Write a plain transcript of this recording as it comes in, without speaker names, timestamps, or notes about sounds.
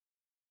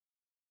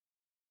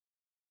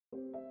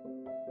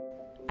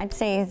I'd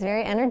say he's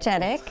very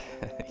energetic.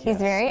 He's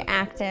very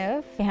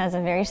active. He has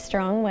a very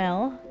strong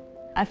will.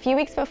 A few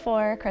weeks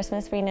before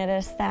Christmas, we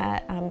noticed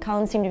that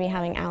Caulin seemed to be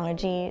having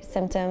allergy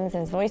symptoms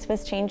and his voice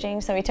was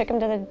changing, so we took him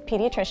to the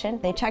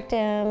pediatrician. They checked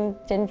him,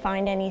 didn't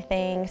find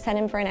anything, sent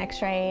him for an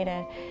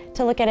x-ray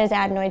to look at his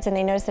adenoids, and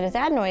they noticed that his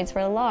adenoids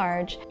were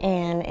large,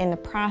 and in the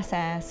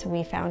process,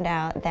 we found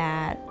out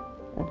that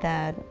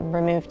the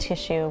removed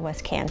tissue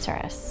was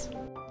cancerous.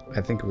 I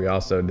think we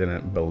also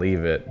didn't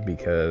believe it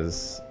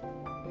because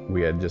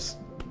we had just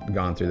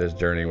gone through this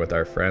journey with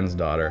our friend's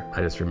daughter.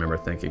 I just remember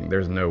thinking,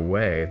 there's no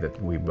way that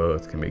we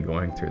both can be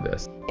going through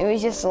this. It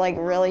was just like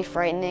really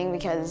frightening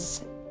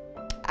because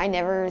I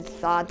never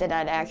thought that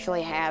I'd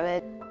actually have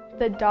it.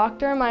 The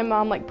doctor and my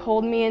mom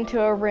pulled me into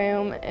a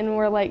room and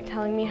were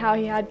telling me how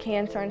he had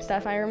cancer and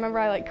stuff. I remember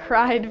I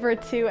cried for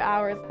 2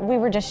 hours. We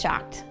were just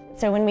shocked.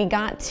 So when we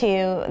got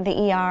to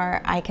the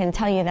ER, I can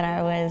tell you that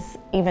I was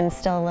even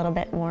still a little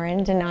bit more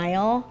in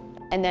denial.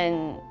 And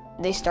then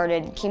they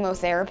started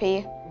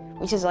chemotherapy,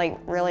 which is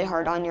really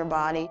hard on your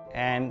body.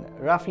 And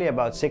roughly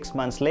about 6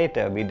 months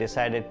later, we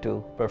decided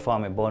to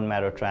perform a bone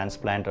marrow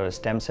transplant or a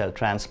stem cell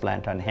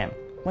transplant on him.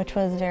 Which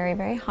was very,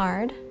 very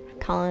hard.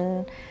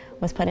 Caulin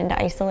was put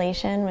into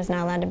isolation, was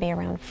not allowed to be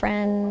around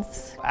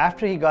friends.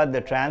 After he got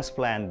the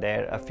transplant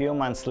there, a few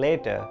months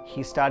later,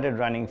 he started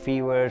running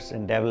fevers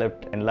and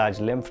developed enlarged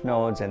lymph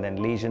nodes and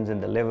then lesions in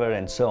the liver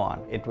and so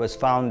on. It was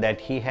found that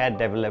he had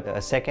developed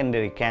a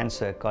secondary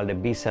cancer called a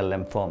B-cell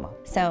lymphoma.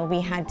 So we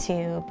had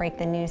to break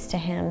the news to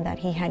him that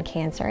he had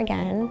cancer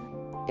again.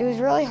 It was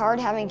really hard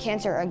having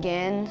cancer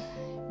again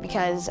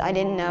because I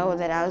didn't know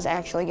that I was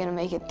actually going to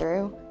make it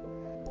through.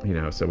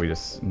 So we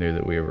just knew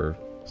that we were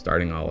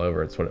starting all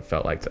over. It's what it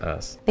felt like to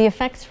us. The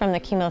effects from the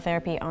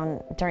chemotherapy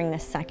during the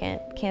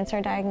second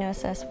cancer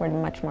diagnosis were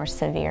much more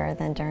severe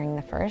than during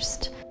the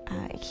first.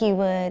 He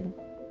would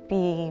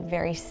be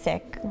very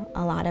sick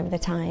a lot of the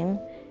time.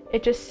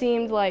 It just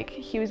seemed like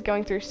he was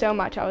going through so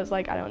much. I was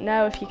like, I don't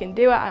know if he can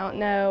do it. I don't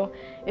know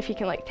if he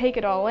can take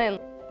it all in.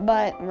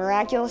 But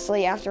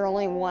miraculously, after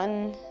only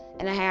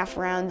 1.5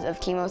 rounds of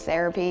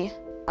chemotherapy,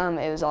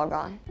 it was all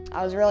gone.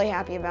 I was really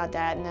happy about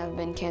that, and I've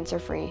been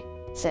cancer-free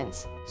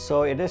since.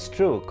 So it is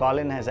true,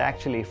 Caulin has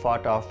actually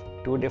fought off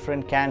 2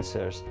 different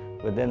cancers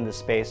within the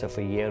space of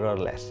a year or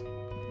less.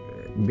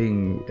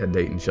 Being at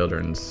Dayton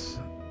Children's,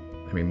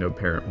 no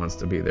parent wants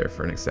to be there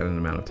for an extended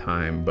amount of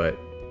time, but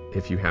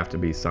if you have to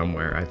be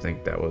somewhere, I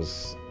think that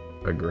was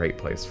a great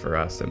place for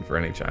us and for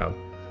any child.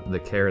 The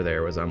care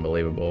there was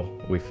unbelievable.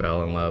 We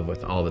fell in love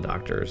with all the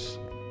doctors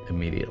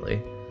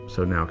immediately.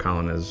 So now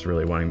Caulin is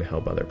really wanting to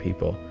help other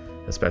people,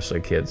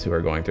 especially kids who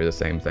are going through the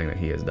same thing that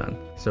he has done.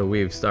 So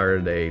we've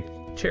started a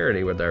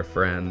charity with our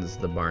friends,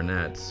 the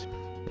Barnetts,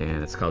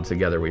 and it's called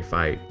Together We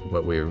Fight.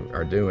 What we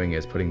are doing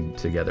is putting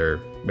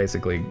together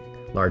basically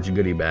large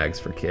goodie bags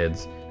for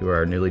kids who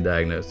are newly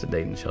diagnosed at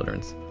Dayton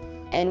Children's.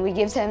 And we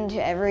give them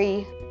to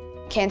every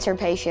cancer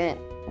patient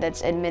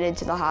that's admitted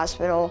to the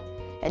hospital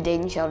at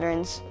Dayton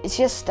Children's. It's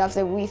just stuff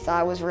that we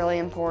thought was really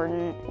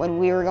important when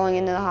we were going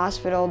into the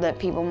hospital that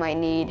people might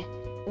need.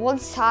 Well,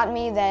 it's taught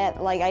me that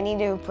I need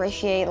to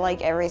appreciate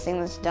everything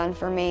that's done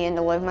for me and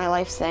to live my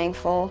life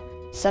thankful.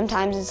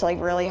 Sometimes it's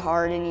really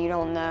hard and you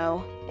don't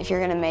know if you're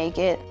gonna make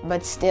it,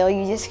 but still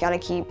you just gotta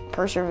keep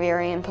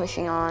persevering and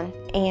pushing on.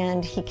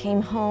 And he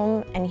came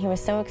home and he was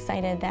so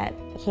excited that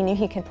he knew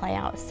he could play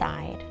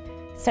outside.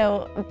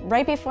 So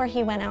right before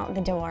he went out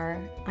the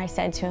door, I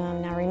said to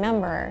him, now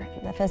remember,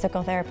 the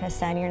physical therapist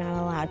said you're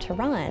not allowed to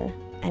run.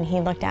 And he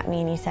looked at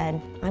me and he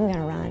said, I'm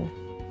gonna run.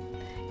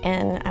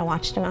 And I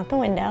watched him out the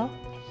window.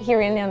 He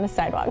ran down the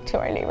sidewalk to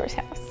our neighbor's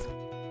house.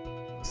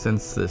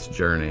 Since this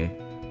journey,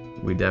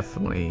 we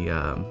definitely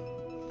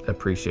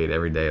appreciate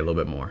every day a little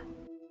bit more.